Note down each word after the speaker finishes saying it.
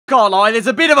Can't lie, there's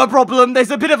a bit of a problem.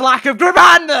 There's a bit of lack of grip,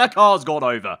 and the car's gone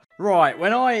over. Right,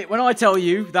 when I tell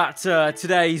you that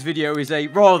today's video is a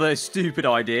rather stupid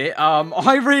idea,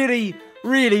 I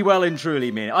really well and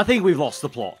truly mean it. I think we've lost the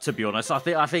plot, to be honest. I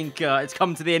think it's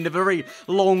come to the end of a very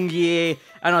long year,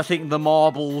 and I think the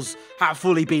marbles have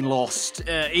fully been lost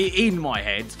in my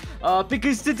head.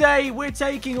 Because today we're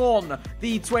taking on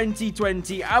the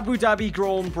 2020 Abu Dhabi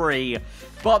Grand Prix.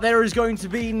 But there is going to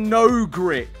be no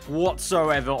grip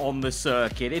whatsoever on the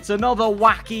circuit. It's another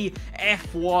wacky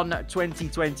F1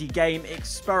 2020 game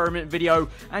experiment video.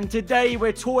 And today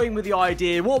we're toying with the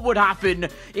idea, what would happen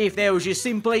if there was just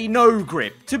simply no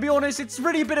grip? To be honest, it's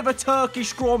really a bit of a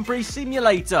Turkish Grand Prix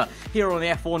simulator here on the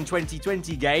F1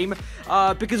 2020 game.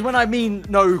 Because when I mean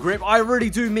no grip, I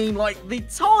really do mean like the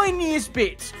tiniest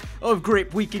bit of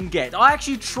grip we can get. I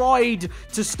actually tried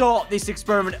to start this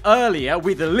experiment earlier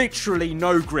with literally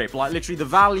no grip. Like literally the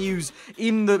values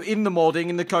in the modding,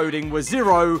 in the coding were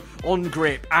 0 on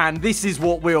grip, and this is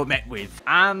what we were met with.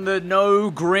 And the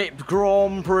no grip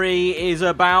Grand Prix is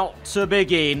about to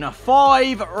begin.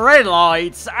 5 red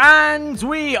lights, and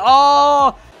we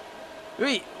are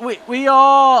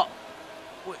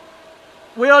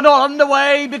not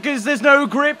underway because there's no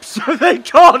grip, so they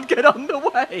can't get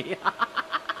underway.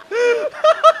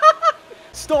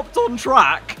 Stopped on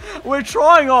track. We're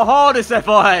trying our hardest,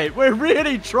 FIA. We're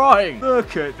really trying.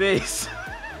 Look at this.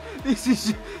 This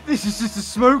is just a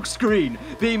smoke screen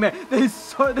being made.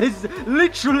 There's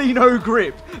literally no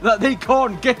grip that they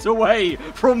can't get away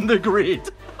from the grid.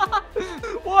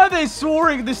 Why are they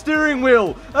soaring the steering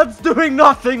wheel? That's doing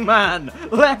nothing, man.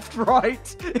 Left,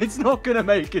 right, it's not going to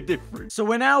make a difference. So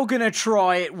we're now going to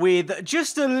try it with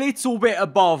just a little bit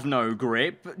above no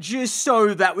grip, just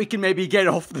so that we can maybe get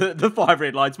off the 5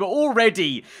 red lights. But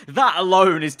already, that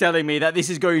alone is telling me that this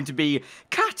is going to be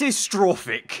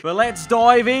catastrophic. But let's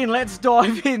dive in,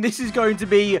 This is going to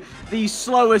be the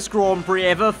slowest Grand Prix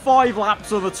ever. 5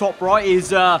 laps on the top right is...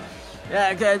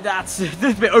 that's a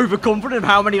bit overconfident of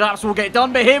how many laps will get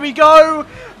done, but here we go! Look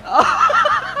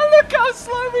how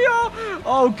slow we are!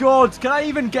 Oh god, can I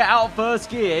even get out first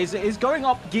gear? Is going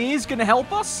up gears going to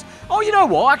help us? Oh, you know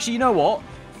what? Actually, you know what?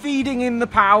 Feeding in the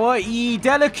power,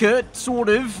 delicate, sort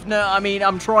of. No, I mean,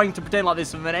 I'm trying to pretend like there's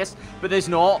some finesse, but there's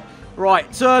not. Right,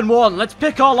 turn 1. Let's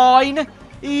pick our line.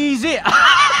 Easy. Look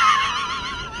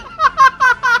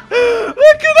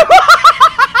at them!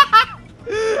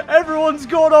 Everyone's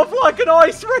gone off like an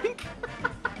ice rink.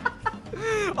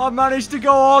 I managed to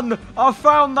go on. I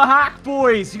found the hack,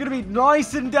 boys. You're going to be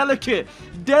nice and delicate.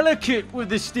 Delicate with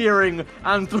the steering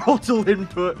and throttle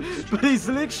input. But it's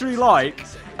literally like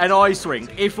an ice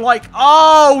rink. If like...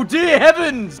 Oh, dear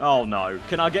heavens. Oh, no.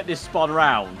 Can I get this spun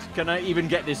round? Can I even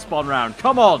get this spun round?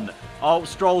 Come on. Oh,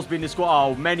 Stroll's been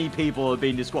disqualified. Oh, many people have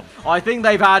been disqualified. I think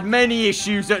they've had many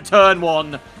issues at turn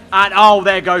 1. And, oh,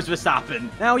 there goes Verstappen.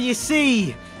 Now, you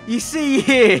see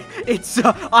here, it's,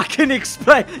 I can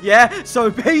explain, yeah? So,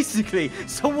 basically,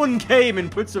 someone came and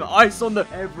put some ice on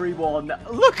everyone.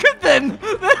 Look at them.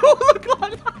 They all look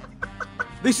like that.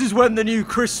 This is when the new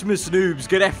Christmas noobs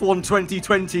get F1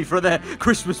 2020 for their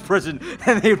Christmas present,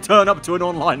 and they turn up to an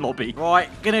online lobby. Right,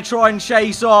 gonna try and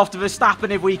chase after Verstappen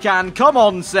if we can. Come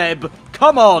on, Seb.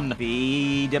 Come on.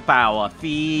 Feed the power.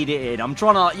 Feed it in. I'm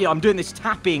trying to, I'm doing this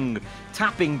tapping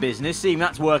business. Seeing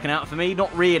that's working out for me.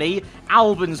 Not really.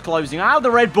 Albon's closing out.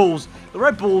 The Red Bulls,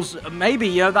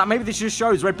 maybe, maybe this just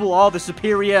shows Red Bull are the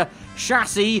superior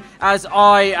chassis, as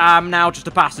I am now just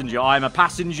a passenger. I'm a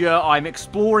passenger. I'm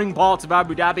exploring parts of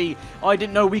Abu Dhabi I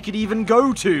didn't know we could even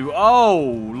go to.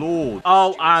 Oh, Lord.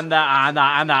 Oh, and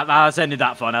that's ended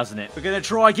that fun, hasn't it? We're going to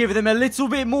try giving them a little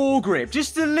bit more grip.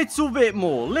 Just a little bit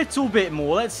more.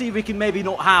 Let's see if we can maybe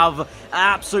not have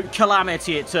absolute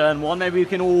calamity at turn 1. Maybe we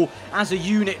can all, as a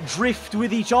unit, drift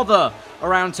with each other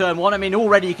around turn 1. I mean,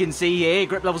 already you can see here,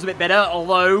 grip level's a bit better,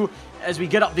 although as we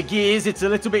get up the gears, it's a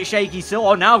little bit shaky still.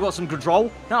 Oh, now I've got some control.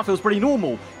 Now it feels pretty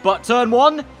normal. But turn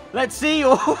 1, let's see.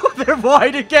 Oh, they're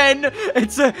wide again.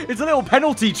 It's a little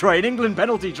penalty train, England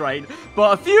penalty train.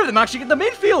 But a few of them actually, the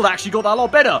midfield actually got that a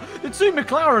lot better. The 2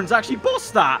 McLarens actually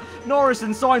bossed that. Norris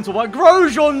and Sainz were like,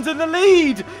 Grosjean's in the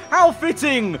lead. How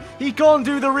fitting. He can't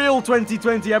do the real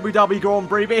 2020 Abu Dhabi Grand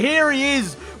Prix, but here he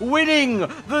is, winning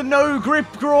the no-grip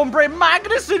Grand Prix.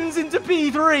 Magnussen's into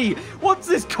P3. What's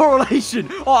this correlation?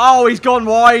 Oh, he's gone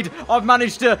wide. I've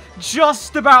managed to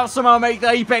just about somehow make the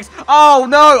apex. Oh,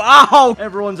 no. Oh,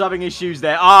 everyone's having issues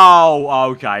there.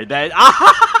 Oh, okay. There.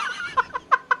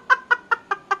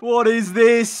 What is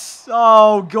this?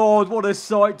 Oh, God. What a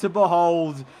sight to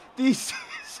behold. This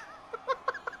is...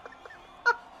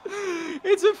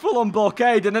 It's a full-on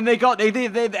blockade, and then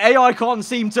the AI can't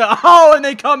seem to, oh, and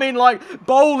they come in like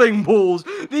bowling balls.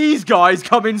 These guys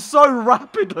come in so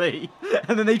rapidly,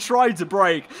 and then they try to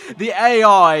break. The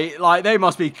AI, like, they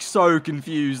must be so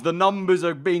confused. The numbers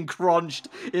are being crunched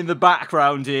in the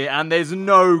background here, and there's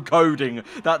no coding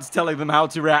that's telling them how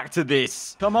to react to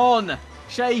this. Come on,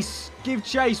 chase, give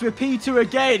chase with P2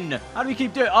 again. How do we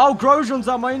keep doing it? Oh, Grosjean's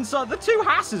on my inside. The two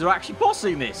Hasses are actually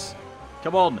bossing this.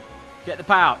 Come on, get the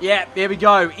power. Yeah, here we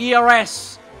go.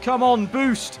 ERS, come on,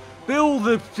 boost, build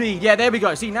the speed. Yeah, there we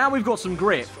go. See, now we've got some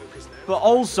grip, but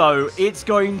also it's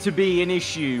going to be an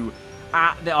issue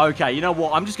at the... Okay, you know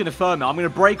what? I'm just going to firm it. I'm going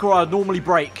to brake where I normally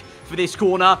brake for this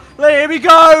corner. Here we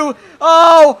go.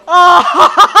 Oh,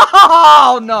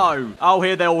 no. Oh,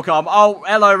 here they all come. Oh,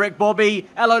 hello, Rick Bobby.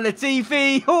 Hello,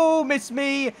 Latifi. Oh, miss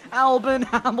me. Albon,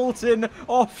 Hamilton,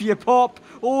 off you pop.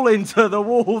 All into the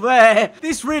wall there.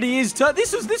 This really is...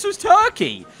 This was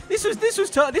Turkey. This is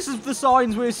the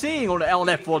signs we're seeing on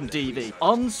F1 TV.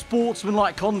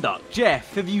 Unsportsmanlike conduct.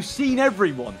 Jeff, have you seen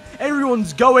everyone?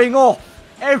 Everyone's going off.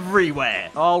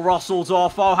 Everywhere. Oh, Russell's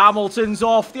off. Oh, Hamilton's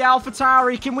off. The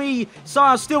AlphaTauri, can we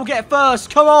still get first?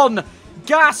 Come on.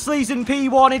 Gasly's in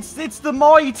P1. It's the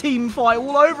my team fight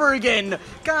all over again.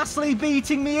 Gasly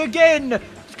beating me again.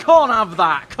 Can't have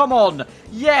that. Come on.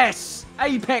 Yes.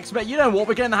 Apex, but you know what?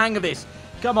 We're getting the hang of this.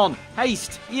 Come on.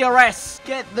 Haste. ERS.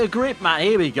 Get the grip, man.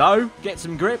 Here we go. Get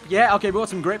some grip. Yeah, okay, we got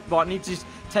some grip, but I need to just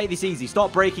take this easy.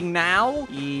 Stop braking now.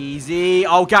 Easy.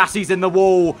 Oh, Gasly's in the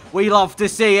wall. We love to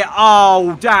see it.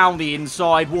 Oh, down the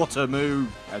inside. What a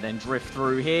move. And then drift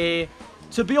through here.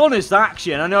 To be honest,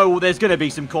 actually, and I know there's going to be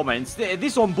some comments,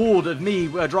 this on board of me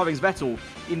driving Vettel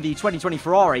in the 2020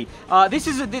 Ferrari,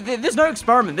 there's no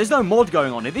experiment, there's no mod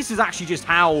going on here. This is actually just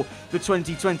how the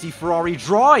 2020 Ferrari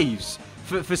drives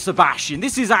for Sebastian.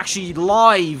 This is actually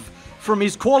live from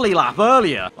his quali lap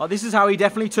earlier. This is how he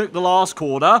definitely took the last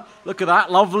corner. Look at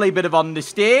that, lovely bit of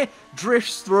understeer.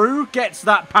 Drifts through, gets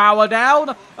that power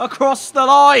down, across the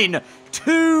line.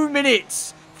 2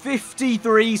 minutes,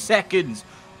 53 seconds.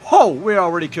 Oh, we're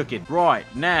already cooking. Right,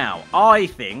 now, I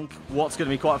think what's going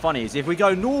to be quite funny is if we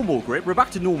go normal grip, we're back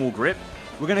to normal grip,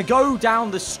 we're going to go down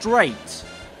the straight,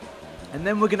 and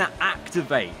then we're going to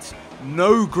activate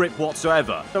no grip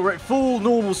whatsoever. So we're at full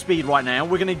normal speed right now.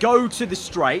 We're going to go to the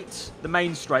straight, the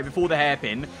main straight, before the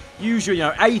hairpin. Use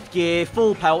your, 8th gear,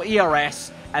 full pedal,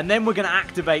 ERS, and then we're going to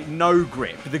activate no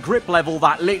grip. The grip level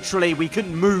that literally we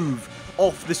couldn't move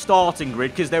off the starting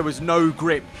grid because there was no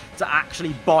grip to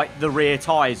actually bite the rear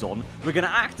tyres on. We're going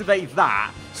to activate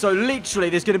that. So literally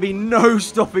there's going to be no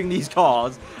stopping these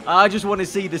cars. I just want to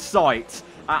see the sight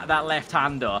at that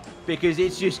left-hander because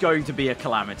it's just going to be a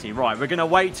calamity. Right, we're going to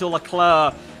wait till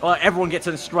Leclerc, everyone gets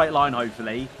in a straight line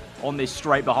hopefully on this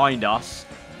straight behind us.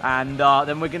 And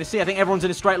then we're going to see, I think everyone's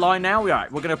in a straight line now.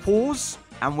 Right, we're going to pause.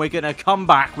 And we're going to come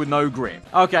back with no grip.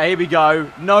 Okay, here we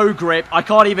go. No grip. I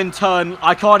can't even turn. Look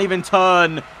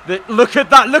at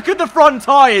that. Look at the front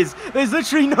tyres. There's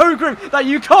literally no grip. That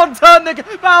you can't turn the...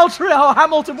 Valtteri, oh,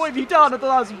 Hamilton, what have you done? I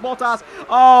thought that was Bottas.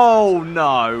 Oh,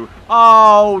 no.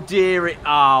 Oh, dear it.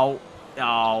 Oh.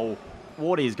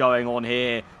 What is going on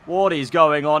here? What is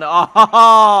going on?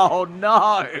 Oh,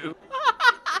 no.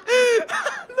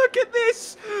 Look at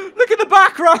this. Look at the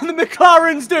background the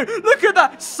McLaren's doing. Look at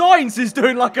that. Sainz is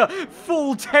doing like a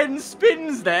full 10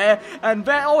 spins there. And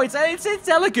oh, it's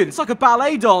elegant. It's like a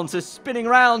ballet dancer spinning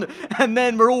around. And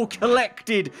then we're all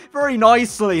collected very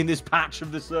nicely in this patch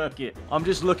of the circuit. I'm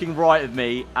just looking right at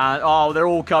me. And oh, they're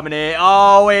all coming here.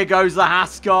 Oh, here goes the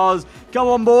Haas cars. Come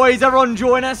on, boys. Everyone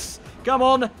join us. Come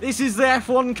on, this is the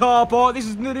F1 car park. This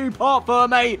is the new park for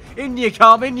mate. In you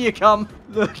come, in you come.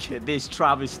 Look at this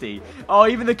travesty. Oh,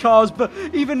 even the cars, but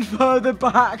even further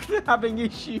back, they're having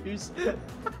issues.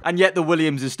 And yet the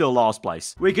Williams is still last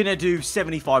place. We're going to do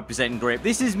 75% grip.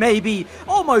 This is maybe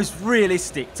almost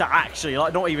realistic to actually,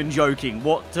 like not even joking,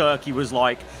 what Turkey was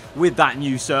like with that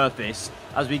new surface.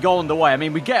 As we go on the way, I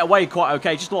mean, we get away quite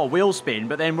okay, just a lot of wheel spin,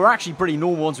 but then we're actually pretty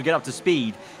normal once we get up to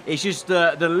speed. It's just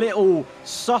the little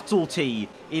subtlety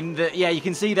in the... Yeah, you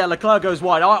can see there, Leclerc goes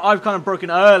wide. I've kind of broken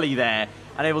early there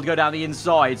and able to go down the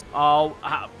inside. Oh,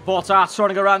 Bottas trying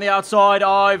to go around the outside.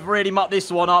 I've really mucked this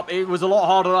one up. It was a lot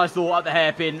harder than I thought at the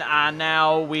hairpin, and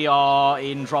now we are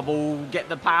in trouble. Get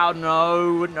the power.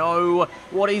 No.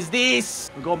 What is this?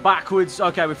 We've gone backwards.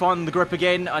 Okay, we're finding the grip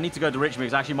again. I need to go to Richmond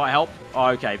because actually might help.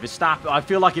 Okay, Verstappen. I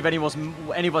feel like if any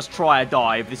of us try a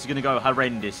dive, this is going to go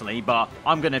horrendously, but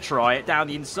I'm going to try it down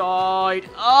the inside.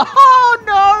 Oh,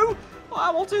 no!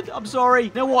 Hamilton, I'm sorry.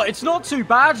 You know what? It's not too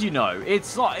bad, you know. It's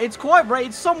somewhat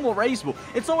raceable.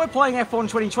 It's like we're playing F1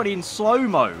 2020 in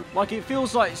slow-mo. Like, it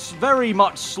feels like it's very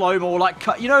much slow-mo. Like,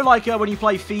 you know, like when you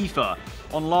play FIFA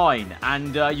online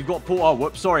and you've got poor... Oh,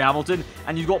 whoops, sorry, Hamilton.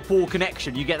 And you've got poor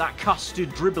connection. You get that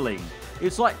custard dribbling.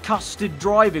 It's like custard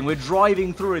driving. We're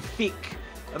driving through a thick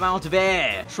amount of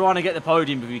air, trying to get the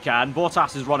podium if we can.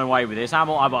 Bottas has run away with this.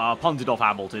 I punted off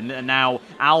Hamilton, and now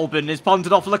Albon is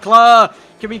punted off Leclerc.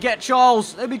 Can we get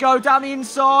Charles? There we go, down the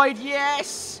inside.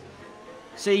 Yes!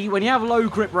 See, when you have low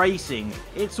grip racing,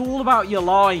 it's all about your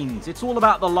lines. It's all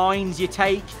about the lines you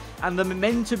take and the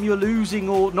momentum you're losing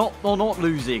or not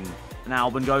losing. And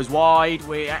Albon goes wide.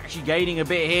 We're actually gaining a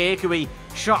bit here. Can we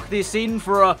chuck this in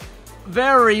for a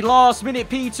very last minute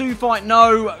P2 fight?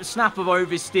 No, snap of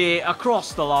oversteer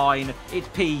across the line. It's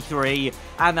P3,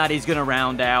 and that is going to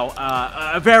round out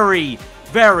a very,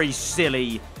 very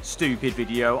silly, stupid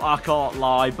video. I can't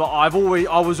lie, but I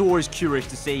was always curious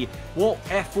to see what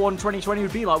F1 2020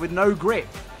 would be like with no grip.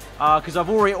 Because I've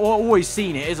always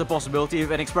seen it as a possibility of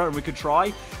an experiment we could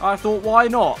try. I thought, why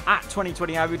not? At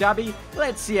 2020 Abu Dhabi,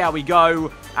 let's see how we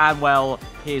go. And, well,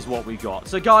 here's what we got.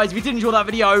 So, guys, if you did enjoy that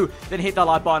video, then hit that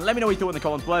like button. Let me know what you thought in the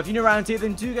comments below. If you're new around here,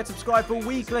 then do get subscribed for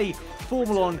weekly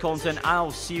Formula 1 content. And I'll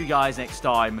see you guys next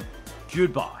time.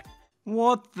 Goodbye.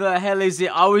 What the hell is it?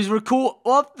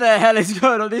 What the hell is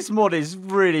going on? This mod is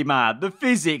really mad. The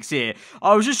physics here.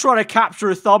 I was just trying to capture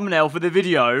a thumbnail for the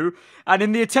video, and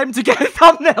in the attempt to get a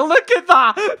thumbnail, look at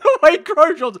that! The way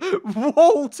Grosjean's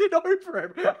vaulted over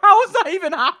him. How has that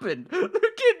even happened? Look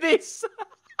at this.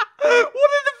 What are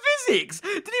the physics?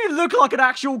 Didn't even look like an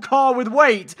actual car with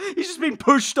weight. He's just been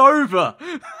pushed over.